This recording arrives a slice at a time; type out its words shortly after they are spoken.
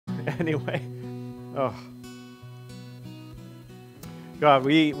Anyway, oh. God,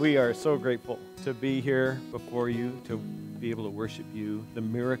 we are so grateful to be here before you, to be able to worship you, the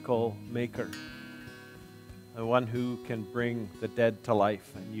miracle maker, the one who can bring the dead to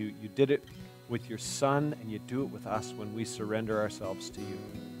life. And you did it with your Son, and you do it with us when we surrender ourselves to you.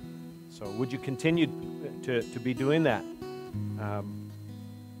 So would you continue to be doing that?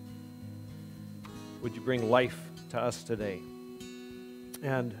 Would you bring life to us today?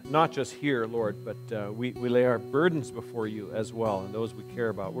 And not just here, Lord, but we lay our burdens before you as well, and those we care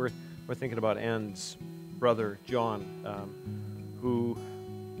about. We're thinking about Anne's brother, John, who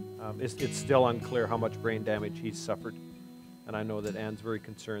it's still unclear how much brain damage he's suffered, and I know that Anne's very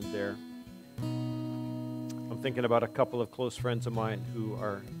concerned there. I'm thinking about a couple of close friends of mine who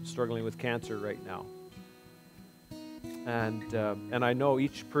are struggling with cancer right now. And I know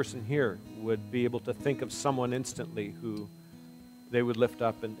each person here would be able to think of someone instantly who they would lift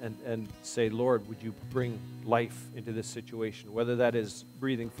up and say, Lord, would you bring life into this situation? Whether that is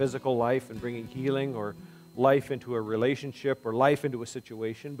breathing physical life and bringing healing, or life into a relationship, or life into a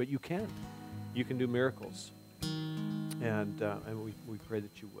situation, but you can. You can do miracles. And we pray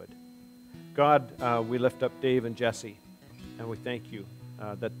that you would. God, we lift up Dave and Jesse, and we thank you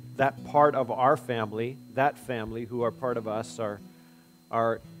that part of our family, that family who are part of us,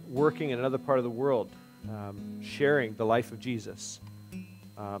 are working in another part of the world, sharing the life of Jesus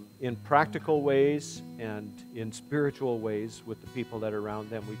in practical ways and in spiritual ways with the people that are around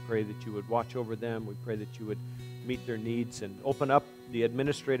them. We pray that you would watch over them. We pray that you would meet their needs and open up the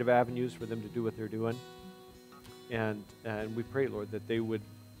administrative avenues for them to do what they're doing. And we pray, Lord, that they would,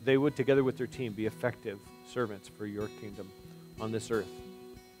 together with their team, be effective servants for your kingdom on this earth.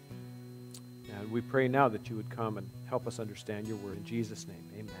 And we pray now that you would come and help us understand your word. In Jesus' name,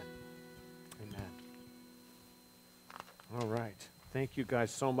 amen. Amen. All right. Thank you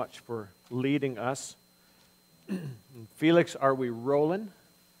guys so much for leading us. Felix, are we rolling?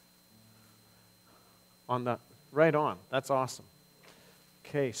 Right on. That's awesome.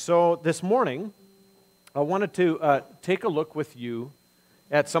 Okay, so this morning, I wanted to take a look with you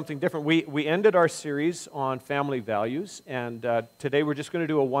at something different. We ended our series on family values, and today we're just going to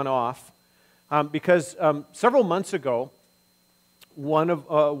do a one-off because several months ago, one of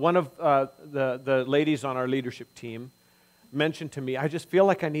the ladies on our leadership team mentioned to me, I just feel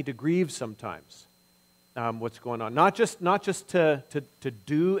like I need to grieve sometimes. What's going on? Not just to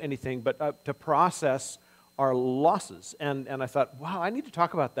do anything, but to process our losses. And I thought, wow, I need to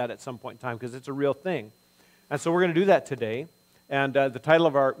talk about that at some point in time because it's a real thing. And so we're going to do that today. And the title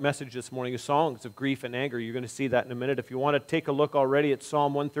of our message this morning is Songs of Grief and Anger. You're going to see that in a minute. If you want to take a look already at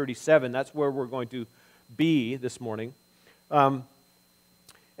Psalm 137, that's where we're going to be this morning. And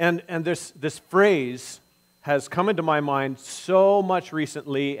this phrase has come into my mind so much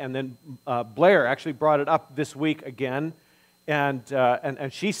recently, and then Blair actually brought it up this week again, and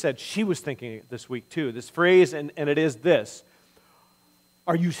she said she was thinking it this week too. This phrase, and it is this: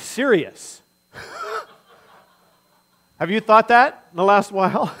 are you serious? Have you thought that in the last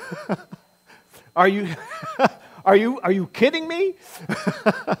while? Are you kidding me?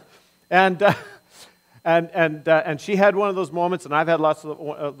 And she had one of those moments, and I've had lots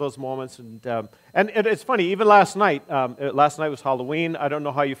of those moments. And it's funny, even last night. Last night was Halloween. I don't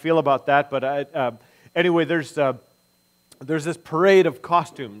know how you feel about that, but anyway, there's this parade of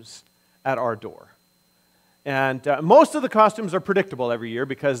costumes at our door. And most of the costumes are predictable every year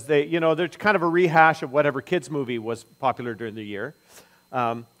because they're kind of a rehash of whatever kids' movie was popular during the year,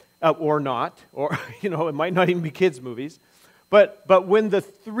 or not, or it might not even be kids' movies. But when the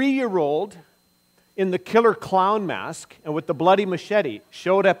 3-year-old in the killer clown mask and with the bloody machete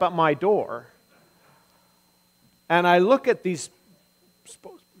showed up at my door, and I look at these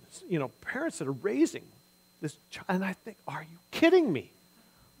parents that are raising this child, and I think, are you kidding me?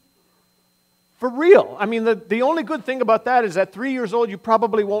 For real. I mean, the only good thing about that is at 3 years old, you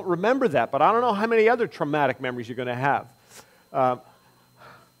probably won't remember that, but I don't know how many other traumatic memories you're going to have.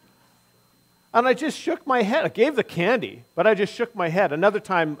 And I just shook my head. I gave the candy, but I just shook my head. Another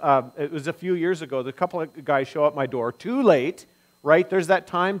time, it was a few years ago, the couple of guys show up my door, too late, right? There's that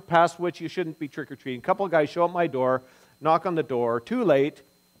time past which you shouldn't be trick-or-treating. A couple of guys show up my door, knock on the door, too late,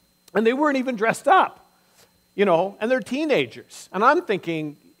 and they weren't even dressed up, and they're teenagers. And I'm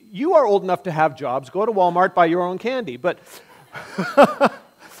thinking, you are old enough to have jobs. Go to Walmart, buy your own candy. But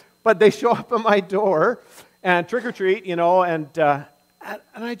but they show up at my door and trick or treat, and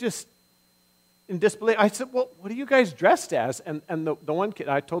I just, in disbelief, I said, well, what are you guys dressed as? And the one kid,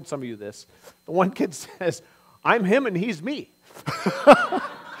 I told some of you this, the one kid says, I'm him and he's me.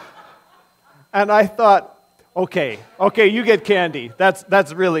 And I thought, Okay, you get candy.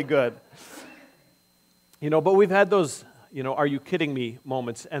 That's really good. But we've had those, are you kidding me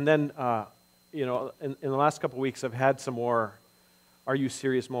moments. And then, in the last couple of weeks, I've had some more are you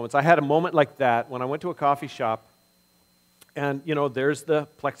serious moments. I had a moment like that when I went to a coffee shop, and, there's the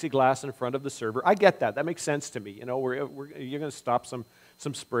plexiglass in front of the server. I get that. That makes sense to me. You're going to stop some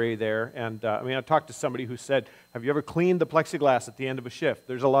spray there. And, I talked to somebody who said, have you ever cleaned the plexiglass at the end of a shift?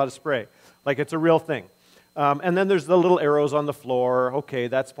 There's a lot of spray. Like, it's a real thing. And then there's the little arrows on the floor. Okay,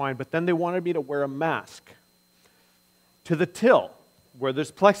 that's fine. But then they wanted me to wear a mask to the till where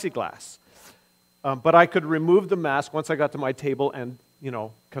there's plexiglass. But I could remove the mask once I got to my table and,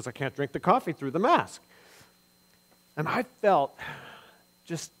 because I can't drink the coffee through the mask. And I felt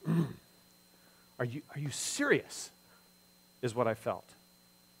just, are you serious, is what I felt.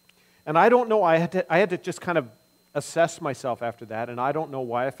 And I don't know, I had to just kind of assess myself after that, and I don't know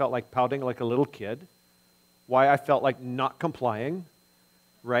why I felt like pouting like a little kid, why I felt like not complying,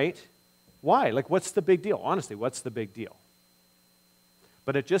 right? Why? Like, what's the big deal? Honestly, what's the big deal?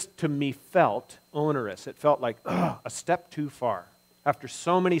 But it just, to me, felt onerous. It felt like a step too far after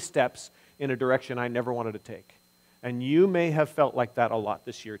so many steps in a direction I never wanted to take. And you may have felt like that a lot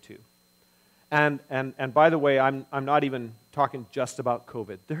this year too. And by the way, I'm not even talking just about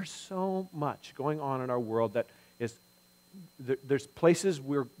COVID. There's so much going on in our world that is, there's places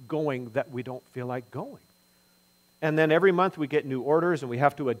we're going that we don't feel like going. And then every month we get new orders and we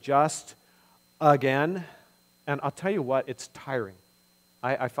have to adjust again. And I'll tell you what, it's tiring.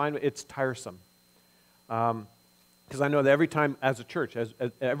 I find it's tiresome. Because I know that every time as a church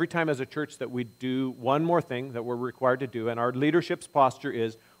that we do one more thing that we're required to do, and our leadership's posture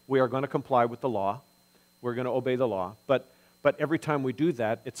is we are going to comply with the law. We're going to obey the law. But every time we do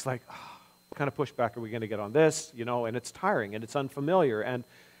that, it's like, what kind of pushback are we going to get on this? And it's tiring, and it's unfamiliar, and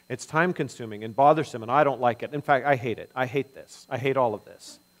it's time-consuming and bothersome, and I don't like it. In fact, I hate it. I hate this. I hate all of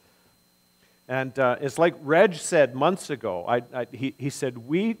this. And it's like Reg said months ago. He said,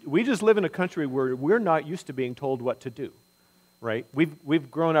 we just live in a country where we're not used to being told what to do, right? We've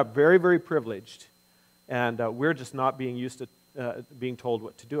grown up very, very privileged, and we're just not being used to being told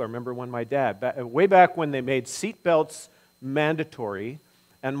what to do. I remember when my dad, way back when they made seatbelts mandatory,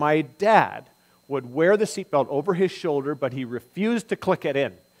 and my dad would wear the seatbelt over his shoulder, but he refused to click it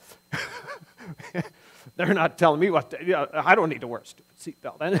in. They're not telling me what to, I don't need to wear a stupid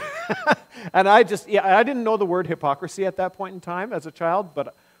seatbelt. And I didn't know the word hypocrisy at that point in time as a child,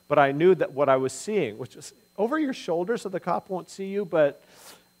 but I knew that what I was seeing, which is over your shoulder so the cop won't see you,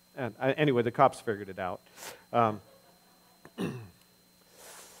 anyway, the cops figured it out.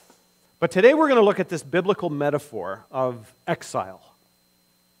 But today we're going to look at this biblical metaphor of exile.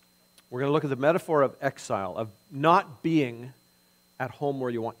 We're going to look at the metaphor of exile, of not being at home where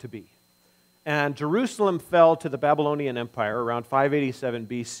you want to be. And Jerusalem fell to the Babylonian Empire around 587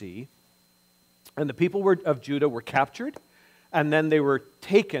 BC. And the people of Judah were captured, and then they were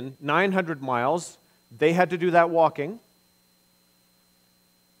taken 900 miles. They had to do that walking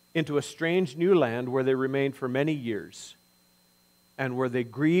into a strange new land where they remained for many years, and where they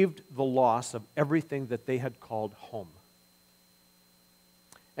grieved the loss of everything that they had called home.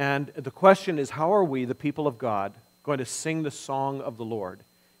 And the question is, how are we, the people of God, going to sing the song of the Lord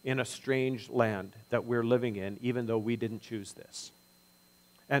in a strange land that we're living in, even though we didn't choose this?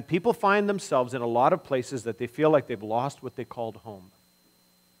 And people find themselves in a lot of places that they feel like they've lost what they called home.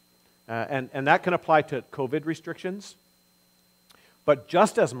 And that can apply to COVID restrictions. But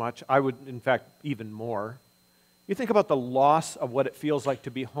just as much, I would, in fact, even more, you think about the loss of what it feels like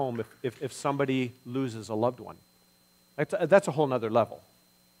to be home if somebody loses a loved one. That's a whole other level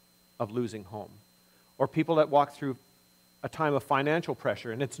of losing home. Or people that walk through a time of financial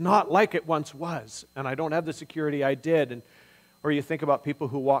pressure, and it's not like it once was, and I don't have the security I did. Or you think about people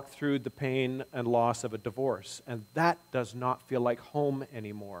who walk through the pain and loss of a divorce, and that does not feel like home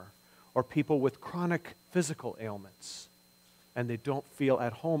anymore. Or people with chronic physical ailments, and they don't feel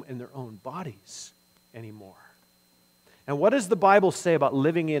at home in their own bodies anymore. And what does the Bible say about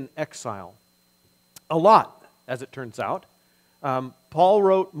living in exile? A lot, as it turns out. Paul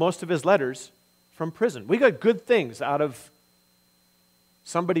wrote most of his letters from prison. We got good things out of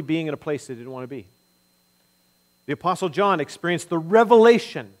somebody being in a place they didn't want to be. The Apostle John experienced the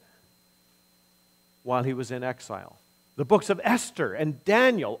revelation while he was in exile. The books of Esther and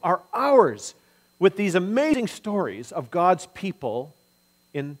Daniel are ours with these amazing stories of God's people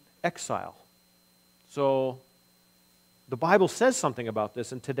in exile. So the Bible says something about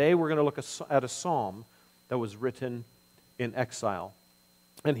this, and today we're going to look at a psalm that was written in exile.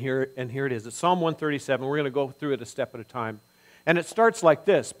 And here it is. It's Psalm 137. We're going to go through it a step at a time. And it starts like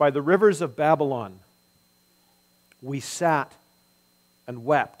this: by the rivers of Babylon, We sat and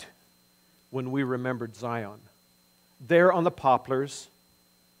wept when we remembered Zion. There on the poplars,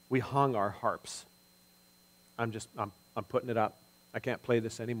 we hung our harps. I'm putting it up. I can't play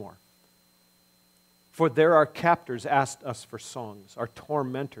this anymore. For there our captors asked us for songs. Our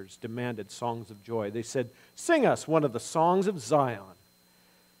tormentors demanded songs of joy. They said, "Sing us one of the songs of Zion."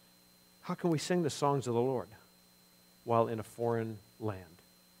 How can we sing the songs of the Lord while in a foreign land?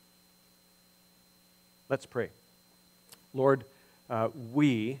 Let's pray. Lord,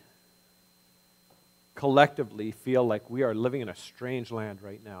 we collectively feel like we are living in a strange land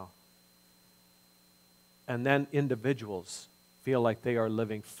right now. And then individuals feel like they are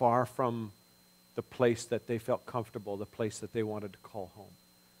living far from the place that they felt comfortable, the place that they wanted to call home.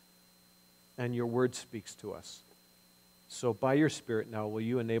 And your word speaks to us. So by your Spirit now, will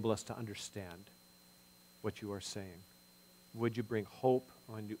you enable us to understand what you are saying? Would you bring hope?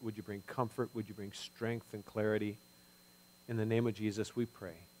 Would you bring comfort? Would you bring strength and clarity? In the name of Jesus, we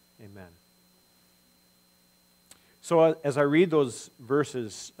pray. Amen. So as I read those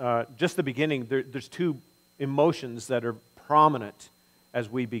verses, just the beginning, there's two emotions that are prominent as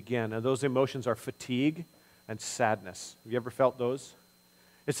we begin. And those emotions are fatigue and sadness. Have you ever felt those?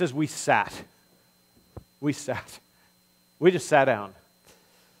 It says we sat. We sat. We just sat down.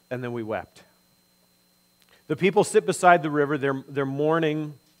 And then we wept. The people sit beside the river. They're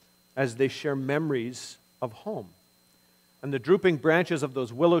mourning as they share memories of home. And the drooping branches of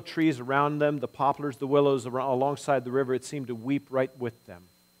those willow trees around them, the poplars, the willows alongside the river, it seemed to weep right with them.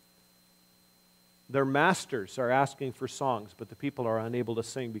 Their masters are asking for songs, but the people are unable to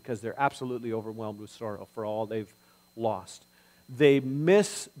sing because they're absolutely overwhelmed with sorrow for all they've lost. They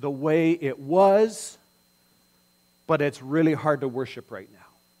miss the way it was, but it's really hard to worship right now.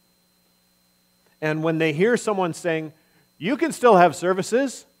 And when they hear someone saying, "You can still have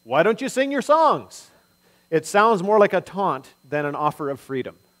services, why don't you sing your songs?" It sounds more like a taunt than an offer of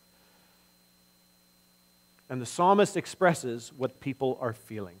freedom. And the psalmist expresses what people are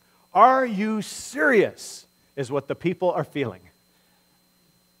feeling. Are you serious? Is what the people are feeling.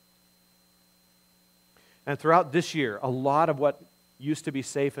 And throughout this year, a lot of what used to be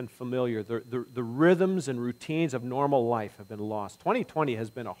safe and familiar, the rhythms and routines of normal life have been lost. 2020 has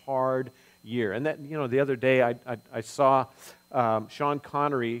been a hard year. And that, the other day I saw Sean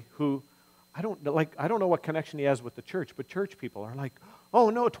Connery, who I don't know what connection he has with the church, but church people are like, "Oh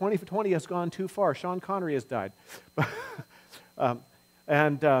no, 2020 has gone too far. Sean Connery has died."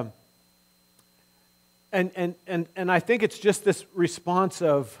 And I think it's just this response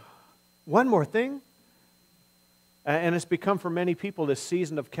of one more thing. And it's become for many people this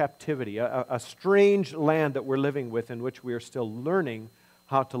season of captivity, a strange land that we're living with in which we are still learning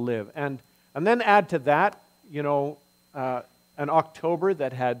how to live. And then add to that, an October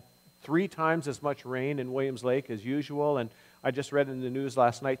that had 3 times as much rain in Williams Lake as usual. And I just read in the news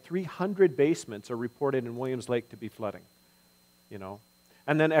last night, 300 basements are reported in Williams Lake to be flooding.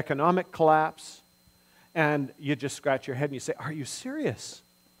 And then economic collapse. And you just scratch your head and you say, "Are you serious?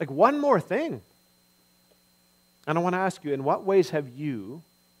 Like one more thing?" And I want to ask you, in what ways have you,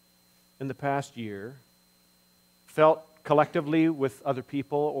 in the past year, felt collectively with other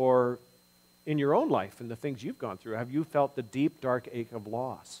people or in your own life and the things you've gone through? Have you felt the deep, dark ache of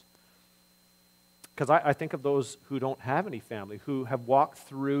loss? Because I think of those who don't have any family, who have walked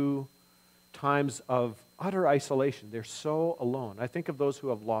through times of utter isolation. They're so alone. I think of those who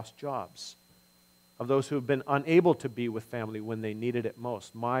have lost jobs, of those who have been unable to be with family when they needed it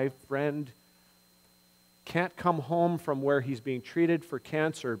most. My friend can't come home from where he's being treated for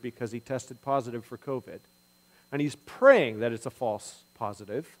cancer because he tested positive for COVID. And he's praying that it's a false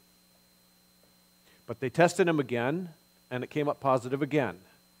positive. But they tested him again, and it came up positive again.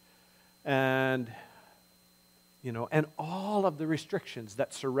 And all of the restrictions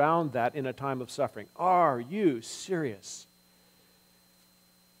that surround that in a time of suffering. Are you serious?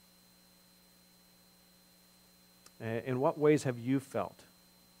 In what ways have you felt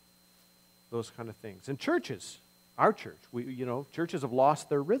those kind of things? And churches, our church, churches have lost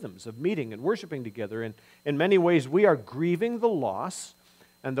their rhythms of meeting and worshiping together. And in many ways, we are grieving the loss.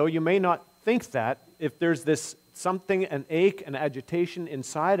 And though you may not think that, if there's this something, an ache, an agitation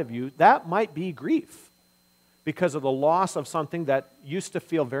inside of you, that might be grief because of the loss of something that used to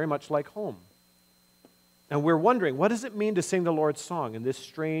feel very much like home. And we're wondering, what does it mean to sing the Lord's song in this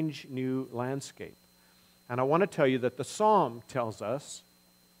strange new landscape? And I want to tell you that the Psalm tells us,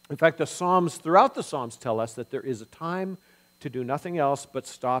 in fact, throughout the Psalms tell us that there is a time to do nothing else but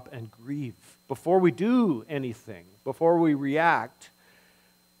stop and grieve. Before we do anything, before we react,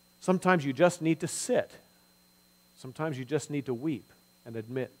 sometimes you just need to sit. Sometimes you just need to weep and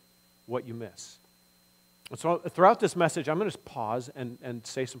admit what you miss. So throughout this message, I'm going to pause and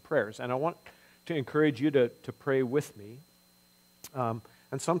say some prayers. And I want to encourage you to pray with me. And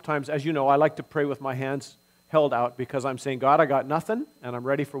sometimes, as you know, I like to pray with my hands held out because I'm saying, God, I got nothing, and I'm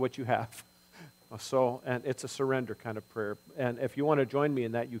ready for what you have. So, and it's a surrender kind of prayer. And if you want to join me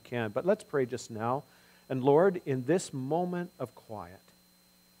in that, you can. But let's pray just now. And Lord, in this moment of quiet,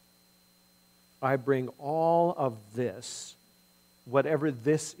 I bring all of this, whatever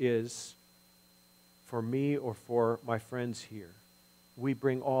this is, for me or for my friends here. We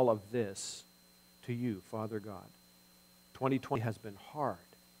bring all of this to you, Father God. 2020 has been hard.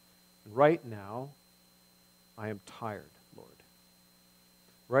 Right now, I am tired, Lord.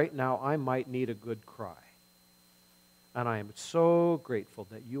 Right now, I might need a good cry. And I am so grateful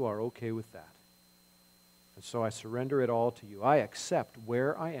that you are okay with that. And so I surrender it all to you. I accept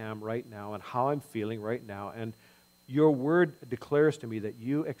where I am right now and how I'm feeling right now. And your word declares to me that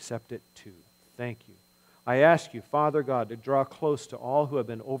you accept it too. Thank you. I ask you, Father God, to draw close to all who have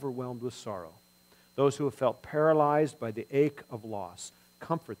been overwhelmed with sorrow, those who have felt paralyzed by the ache of loss.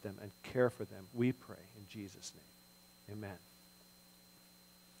 Comfort them and care for them, we pray in Jesus' name. Amen.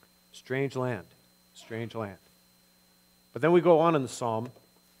 Strange land, strange land. But then we go on in the psalm,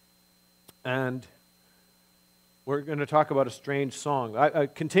 and we're going to talk about a strange song.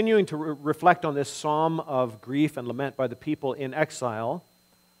 Continuing to reflect on this psalm of grief and lament by the people in exile,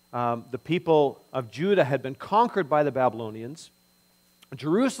 the people of Judah had been conquered by the Babylonians.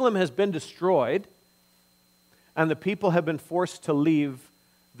 Jerusalem has been destroyed, and the people have been forced to leave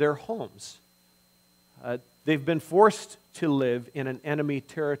their homes. They've been forced to live in an enemy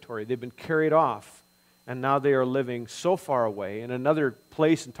territory. They've been carried off, and now they are living so far away in another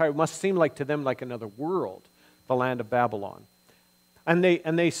place entirely. It must seem like to them like another world, the land of Babylon. And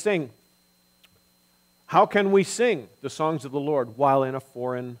they sing, how can we sing the songs of the Lord while in a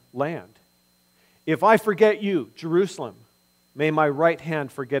foreign land? If I forget you, Jerusalem, may my right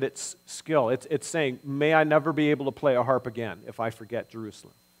hand forget its skill. It's saying, may I never be able to play a harp again if I forget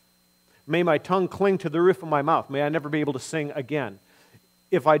Jerusalem. May my tongue cling to the roof of my mouth. May I never be able to sing again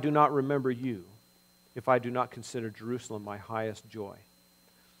if I do not remember you, if I do not consider Jerusalem my highest joy.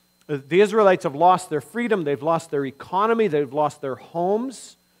 The Israelites have lost their freedom. They've lost their economy. They've lost their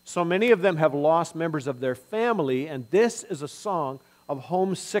homes. So many of them have lost members of their family, and this is a song of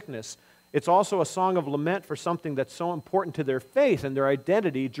homesickness. It's also a song of lament for something that's so important to their faith and their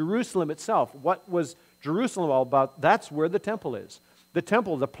identity, Jerusalem itself. What was Jerusalem all about? That's where the temple is. The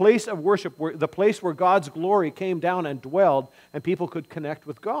temple, the place of worship, the place where God's glory came down and dwelled, and people could connect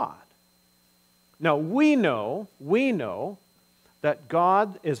with God. Now, we know that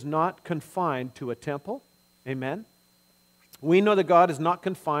God is not confined to a temple. Amen? We know that God is not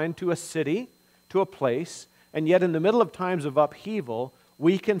confined to a city, to a place, and yet in the middle of times of upheaval,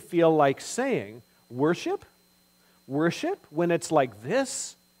 we can feel like saying, worship? Worship when it's like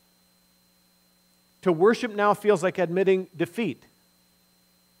this? To worship now feels like admitting defeat.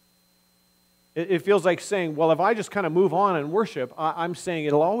 It feels like saying, well, if I just kind of move on and worship, I'm saying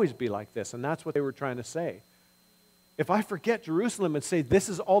it'll always be like this. And that's what they were trying to say. If I forget Jerusalem and say, this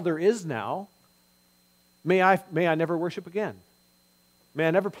is all there is now, may I never worship again. May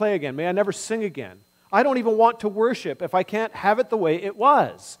I never play again. May I never sing again. I don't even want to worship if I can't have it the way it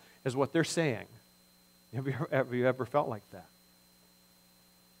was, is what they're saying. Have you ever felt like that?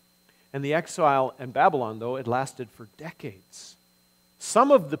 And the exile in Babylon, though, it lasted for decades.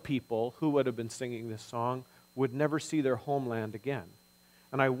 Some of the people who would have been singing this song would never see their homeland again.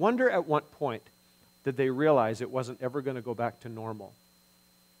 And I wonder at what point did they realize it wasn't ever going to go back to normal.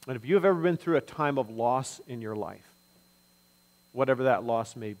 And if you have ever been through a time of loss in your life, whatever that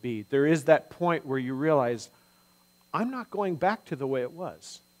loss may be, there is that point where you realize, I'm not going back to the way it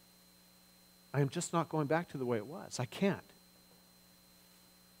was. I am just not going back to the way it was. I can't.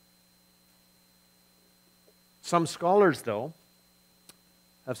 Some scholars, though,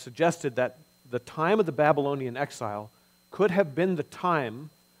 have suggested that the time of the Babylonian exile could have been the time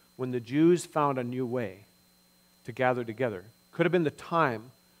when the Jews found a new way to gather together. Could have been the time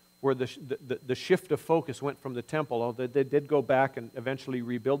where the shift of focus went from the temple, although they did go back and eventually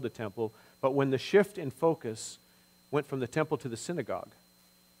rebuild the temple, but when the shift in focus went from the temple to the synagogue,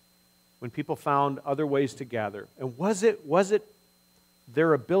 when people found other ways to gather. And was it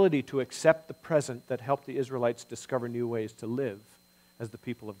their ability to accept the present that helped the Israelites discover new ways to live as the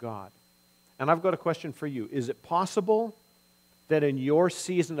people of God? And I've got a question for you. Is it possible that in your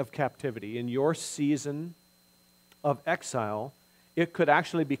season of captivity, in your season of exile, it could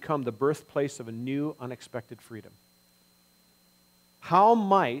actually become the birthplace of a new, unexpected freedom? How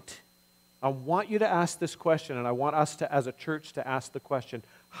might I want you to ask this question, and I want us to, as a church, to ask the question,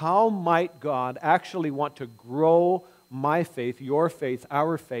 how might God actually want to grow my faith, your faith,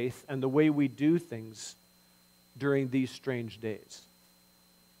 our faith, and the way we do things during these strange days?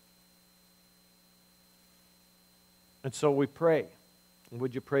 And so we pray. And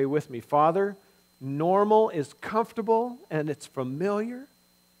would you pray with me? Father, normal is comfortable and it's familiar.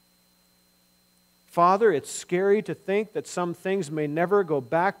 Father, it's scary to think that some things may never go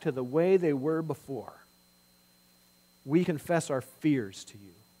back to the way they were before. We confess our fears to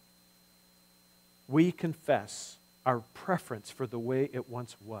you. We confess our preference for the way it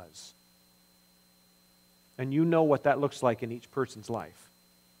once was. And you know what that looks like in each person's life.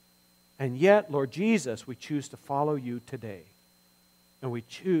 And yet, Lord Jesus, we choose to follow you today. And we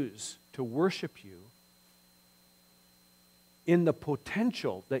choose to worship you in the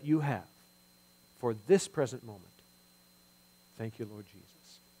potential that you have for this present moment. Thank you, Lord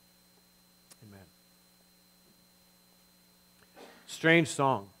Jesus. Amen. Strange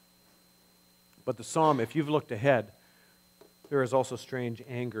song. But the psalm, if you've looked ahead, there is also strange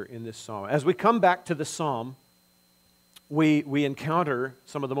anger in this psalm. As we come back to the psalm, we encounter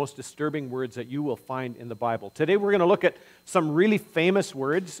some of the most disturbing words that you will find in the Bible. Today we're going to look at some really famous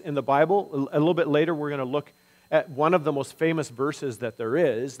words in the Bible. A little bit later we're going to look at one of the most famous verses that there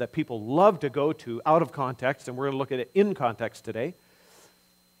is, that people love to go to out of context, and we're going to look at it in context today.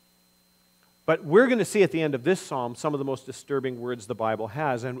 But we're going to see at the end of this psalm some of the most disturbing words the Bible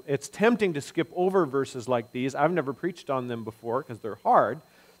has, and it's tempting to skip over verses like these. I've never preached on them before because they're hard,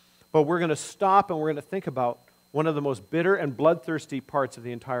 but we're going to stop and we're going to think about one of the most bitter and bloodthirsty parts of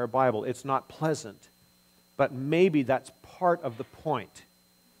the entire Bible. It's not pleasant, but maybe that's part of the point.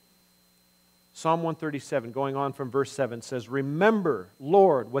 Psalm 137, going on from verse 7, says, "Remember,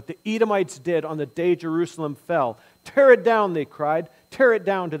 Lord, what the Edomites did on the day Jerusalem fell. Tear it down," they cried. Tear it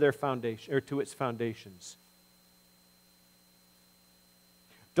down to their foundation, or to its foundations.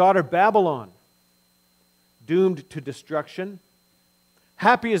 Daughter Babylon, doomed to destruction.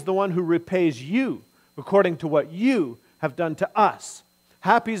 Happy is the one who repays you according to what you have done to us.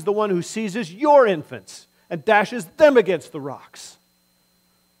 Happy is the one who seizes your infants and dashes them against the rocks.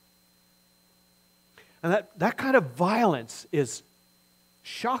 And that kind of violence is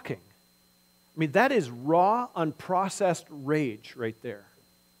shocking. I mean, that is raw, unprocessed rage right there.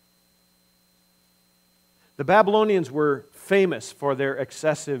 The Babylonians were famous for their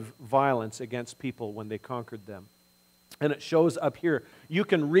excessive violence against people when they conquered them. And it shows up here. You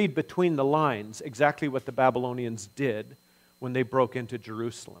can read between the lines exactly what the Babylonians did when they broke into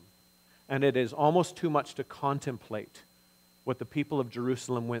Jerusalem. And it is almost too much to contemplate what the people of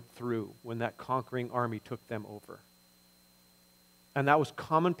Jerusalem went through when that conquering army took them over. And that was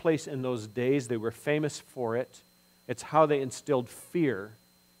commonplace in those days. They were famous for it. It's how they instilled fear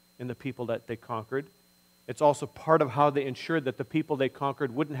in the people that they conquered. It's also part of how they ensured that the people they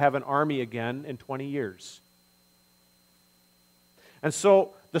conquered wouldn't have an army again in 20 years. And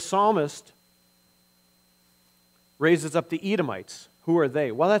so the psalmist raises up the Edomites. Who are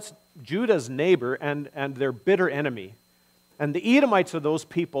they? Well, that's Judah's neighbor and their bitter enemy. And the Edomites are those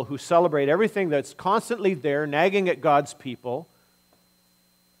people who celebrate everything that's constantly there, nagging at God's people,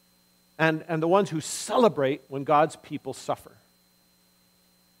 and the ones who celebrate when God's people suffer.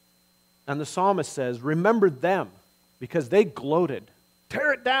 And the psalmist says, remember them, because they gloated.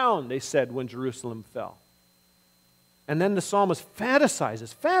 Tear it down, they said when Jerusalem fell. And then the psalmist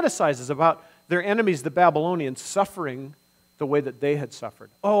fantasizes about their enemies, the Babylonians, suffering the way that they had suffered.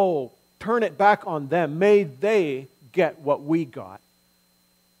 Oh, turn it back on them. May they get what we got.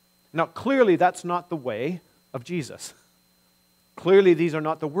 Now, clearly, that's not the way of Jesus. Clearly, these are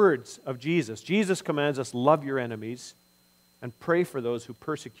not the words of Jesus. Jesus commands us, love your enemies and pray for those who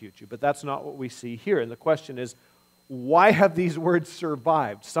persecute you. But that's not what we see here. And the question is, why have these words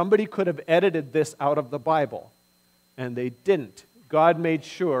survived? Somebody could have edited this out of the Bible, and they didn't. God made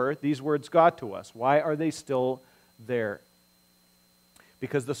sure these words got to us. Why are they still there?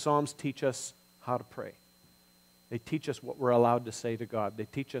 Because the Psalms teach us how to pray. They teach us what we're allowed to say to God. They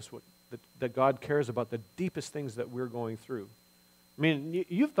teach us that God cares about the deepest things that we're going through. I mean,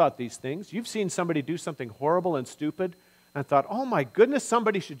 you've thought these things. You've seen somebody do something horrible and stupid and thought, oh my goodness,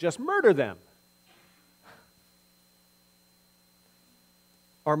 somebody should just murder them.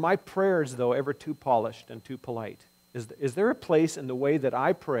 Are my prayers, though, ever too polished and too polite? Is there a place in the way that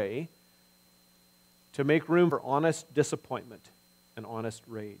I pray to make room for honest disappointment and honest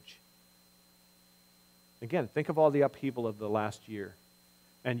rage? Again, think of all the upheaval of the last year.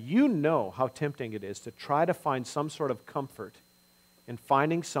 And you know how tempting it is to try to find some sort of comfort in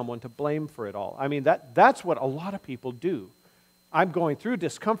finding someone to blame for it all. I mean, that's what a lot of people do. I'm going through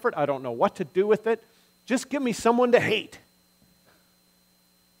discomfort. I don't know what to do with it. Just give me someone to hate.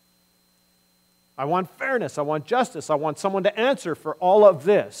 I want fairness. I want justice. I want someone to answer for all of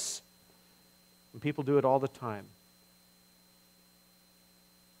this. And people do it all the time.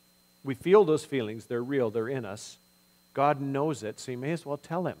 We feel those feelings. They're real. They're in us. God knows it, so you may as well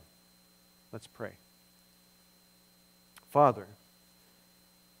tell Him. Let's pray. Father,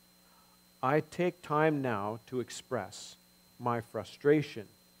 I take time now to express my frustration,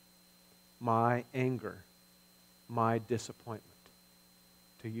 my anger, my disappointment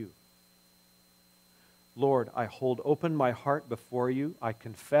to you. Lord, I hold open my heart before you. I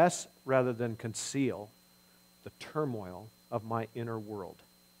confess rather than conceal the turmoil of my inner world.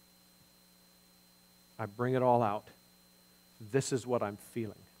 I bring it all out. This is what I'm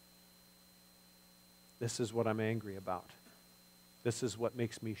feeling. This is what I'm angry about. This is what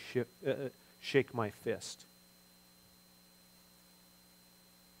makes me shake my fist.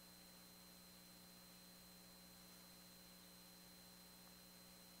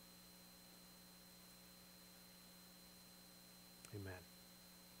 Amen.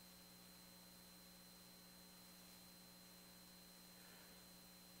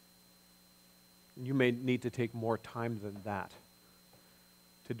 You may need to take more time than that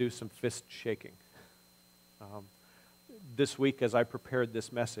to do some fist shaking. This week, as I prepared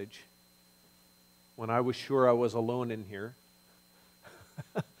this message, when I was sure I was alone in here,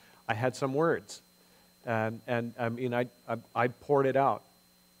 I had some words. And I mean, I poured it out.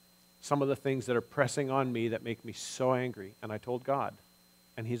 Some of the things that are pressing on me that make me so angry. And I told God.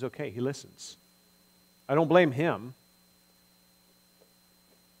 And He's okay. He listens. I don't blame Him.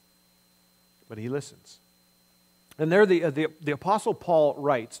 But He listens. And there the Apostle Paul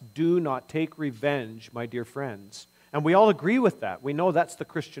writes, "Do not take revenge, my dear friends." And we all agree with that. We know that's the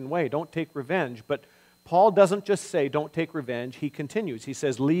Christian way. Don't take revenge. But Paul doesn't just say, don't take revenge. He continues. He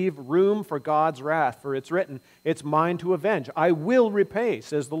says, leave room for God's wrath, for it's written, it's mine to avenge. I will repay,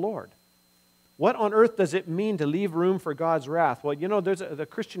 says the Lord. What on earth does it mean to leave room for God's wrath? Well, you know, there's a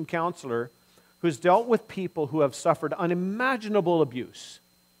Christian counselor who's dealt with people who have suffered unimaginable abuse.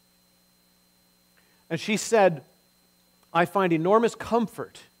 And she said, I find enormous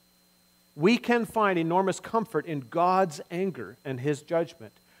comfort. We can find enormous comfort in God's anger and His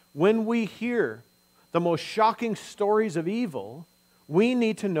judgment. When we hear the most shocking stories of evil, we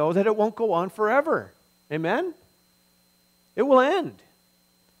need to know that it won't go on forever. Amen? It will end.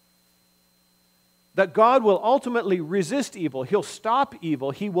 That God will ultimately resist evil. He'll stop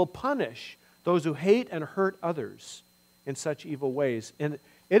evil. He will punish those who hate and hurt others in such evil ways. And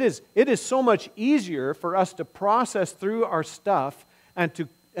it is so much easier for us to process through our stuff and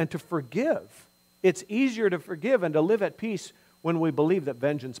to forgive. It's easier to forgive and to live at peace when we believe that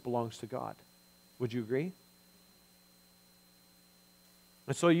vengeance belongs to God. Would you agree?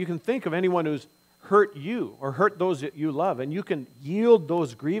 And so you can think of anyone who's hurt you or hurt those that you love, and you can yield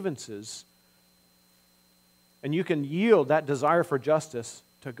those grievances, and you can yield that desire for justice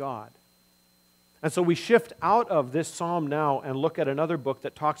to God. And so we shift out of this psalm now and look at another book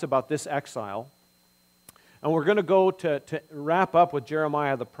that talks about this exile. And we're going to go to wrap up with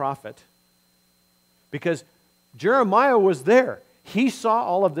Jeremiah the prophet, because Jeremiah was there. He saw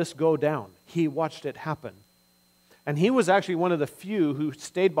all of this go down. He watched it happen. And he was actually one of the few who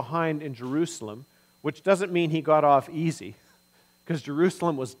stayed behind in Jerusalem, which doesn't mean he got off easy, because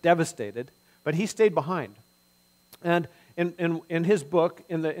Jerusalem was devastated, but he stayed behind. And in his book,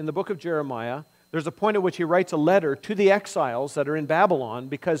 in the book of Jeremiah, there's a point at which he writes a letter to the exiles that are in Babylon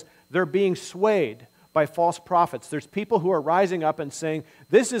because they're being swayed by false prophets. There's people who are rising up and saying,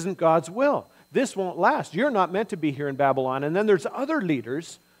 this isn't God's will. This won't last. You're not meant to be here in Babylon. And then there's other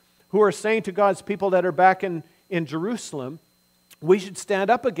leaders who are saying to God's people that are back in Jerusalem, we should stand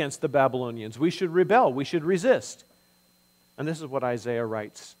up against the Babylonians. We should rebel. We should resist. And this is what Isaiah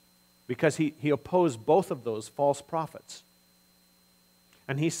writes, because he opposed both of those false prophets.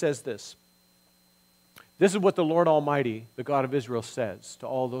 And he says this, this is what the Lord Almighty, the God of Israel, says to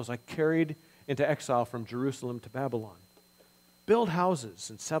all those I carried into exile from Jerusalem to Babylon. Build houses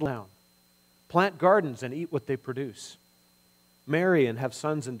and settle down. Plant gardens and eat what they produce. Marry and have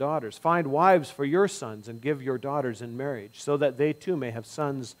sons and daughters. Find wives for your sons and give your daughters in marriage, so that they too may have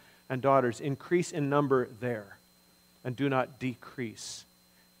sons and daughters. Increase in number there, and do not decrease.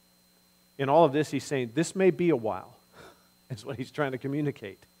 In all of this, he's saying, this may be a while, is what he's trying to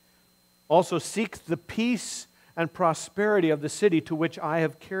communicate. Also, seek the peace and prosperity of the city to which I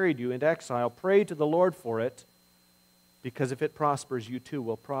have carried you into exile. Pray to the Lord for it, because if it prospers, you too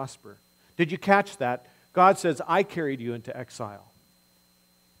will prosper. Did you catch that? God says, I carried you into exile.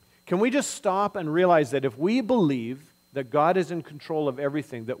 Can we just stop and realize that if we believe that God is in control of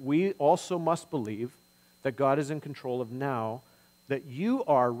everything, that we also must believe that God is in control of now, that you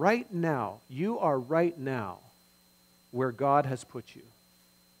are right now where God has put you.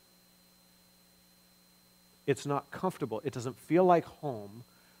 It's not comfortable. It doesn't feel like home,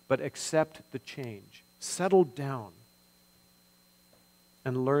 but accept the change. Settle down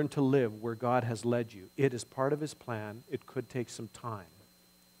and learn to live where God has led you. It is part of His plan. It could take some time.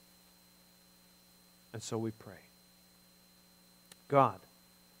 And so we pray. God,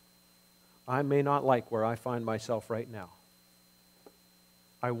 I may not like where I find myself right now.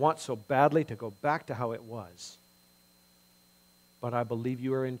 I want so badly to go back to how it was. But I believe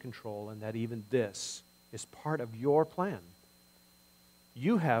you are in control and that even this is part of your plan.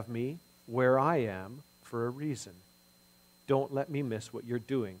 You have me where I am for a reason. Don't let me miss what you're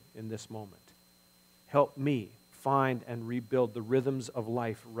doing in this moment. Help me find and rebuild the rhythms of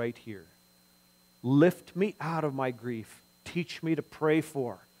life right here. Lift me out of my grief. Teach me to pray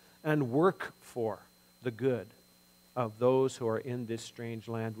for and work for the good of those who are in this strange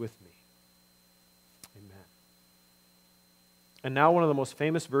land with me. Amen. And now one of the most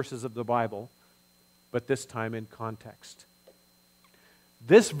famous verses of the Bible, but this time in context.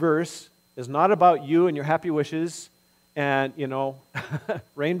 This verse is not about you and your happy wishes and,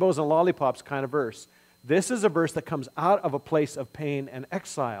 rainbows and lollipops kind of verse. This is a verse that comes out of a place of pain and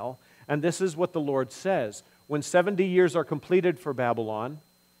exile, and this is what the Lord says. When 70 years are completed for Babylon,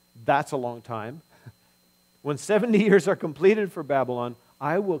 that's a long time. When 70 years are completed for Babylon,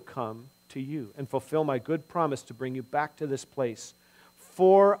 I will come to you and fulfill my good promise to bring you back to this place.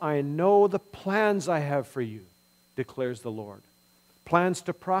 For I know the plans I have for you, declares the Lord. Plans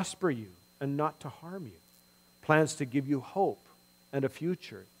to prosper you and not to harm you. Plans to give you hope and a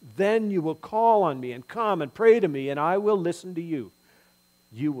future. Then you will call on me and come and pray to me, and I will listen to you.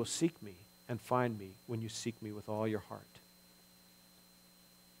 You will seek me and find me when you seek me with all your heart.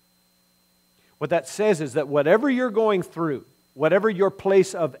 What that says is that whatever you're going through, whatever your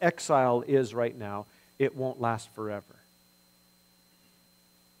place of exile is right now, it won't last forever.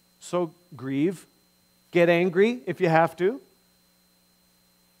 So grieve, get angry if you have to,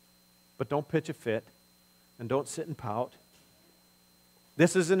 but don't pitch a fit and don't sit and pout.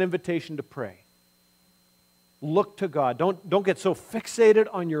 This is an invitation to pray. Look to God. Don't get so fixated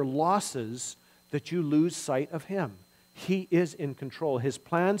on your losses that you lose sight of Him. He is in control. His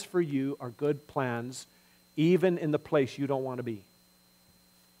plans for you are good plans, even in the place you don't want to be.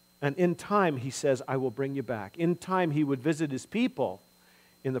 And in time, He says, I will bring you back. In time, He would visit His people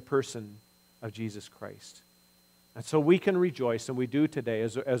in the person of Jesus Christ. And so we can rejoice, and we do today,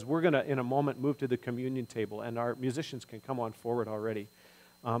 as we're going to, in a moment, move to the communion table, and our musicians can come on forward already.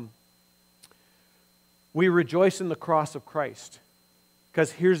 We rejoice in the cross of Christ.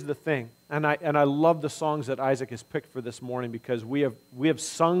 Because here's the thing, and I love the songs that Isaac has picked for this morning, because we have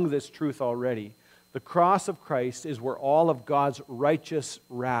sung this truth already. The cross of Christ is where all of God's righteous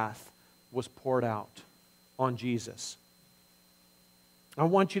wrath was poured out on Jesus. I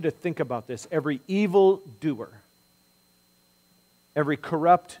want you to think about this. Every evil doer, every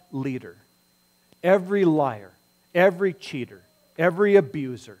corrupt leader, every liar, every cheater, every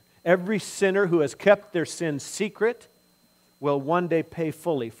abuser, every sinner who has kept their sin secret will one day pay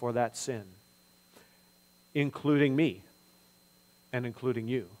fully for that sin, including me and including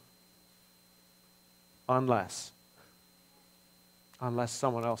you. Unless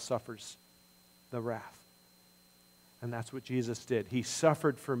someone else suffers the wrath. And that's what Jesus did. He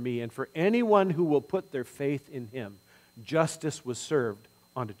suffered for me, and for anyone who will put their faith in Him, justice was served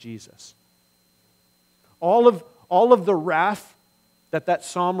onto Jesus. All of the wrath that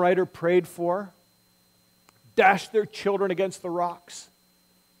psalm writer prayed for, dashed their children against the rocks.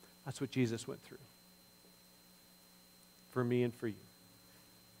 That's what Jesus went through. For me and for you.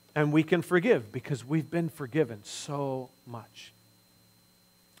 And we can forgive because we've been forgiven so much.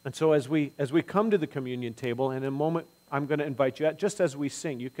 And so as we come to the communion table, and in a moment I'm going to invite you, just as we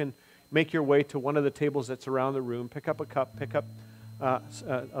sing, you can make your way to one of the tables that's around the room, pick up a cup, pick up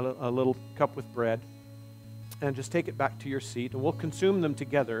a little cup with bread, and just take it back to your seat, and we'll consume them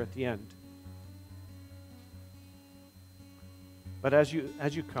together at the end. But as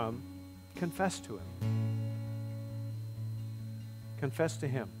you come, confess to Him. Confess to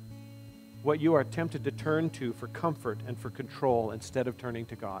Him what you are tempted to turn to for comfort and for control instead of turning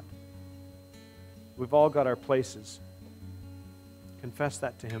to God. We've all got our places. Confess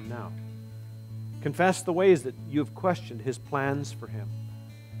that to Him now. Confess the ways that you've questioned His plans for Him,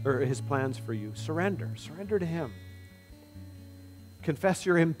 or His plans for you. Surrender to Him. Confess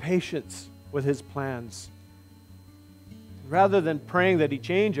your impatience with His plans. rather than praying that he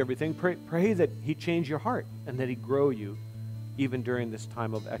change everything, pray that he change your heart and that he grow you even during this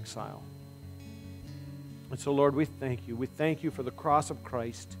time of exile. And so, Lord, we thank you. We thank you for the cross of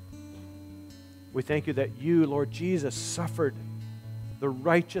Christ. We thank you that you, Lord Jesus, suffered the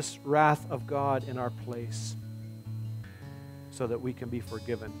righteous wrath of God in our place so that we can be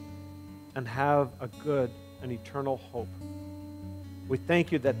forgiven and have a good and eternal hope. We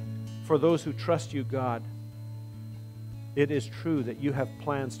thank you that for those who trust you, God, it is true that you have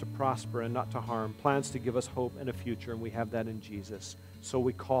plans to prosper and not to harm, plans to give us hope and a future, and we have that in Jesus. So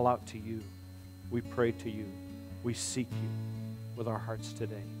we call out to you. We pray to you. We seek you with our hearts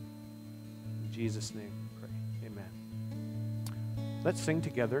today. In Jesus' name we pray. Amen. Let's sing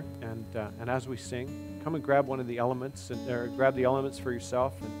together, and as we sing, come and grab one of the elements, or grab the elements for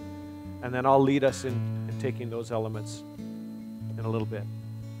yourself, and then I'll lead us in taking those elements in a little bit.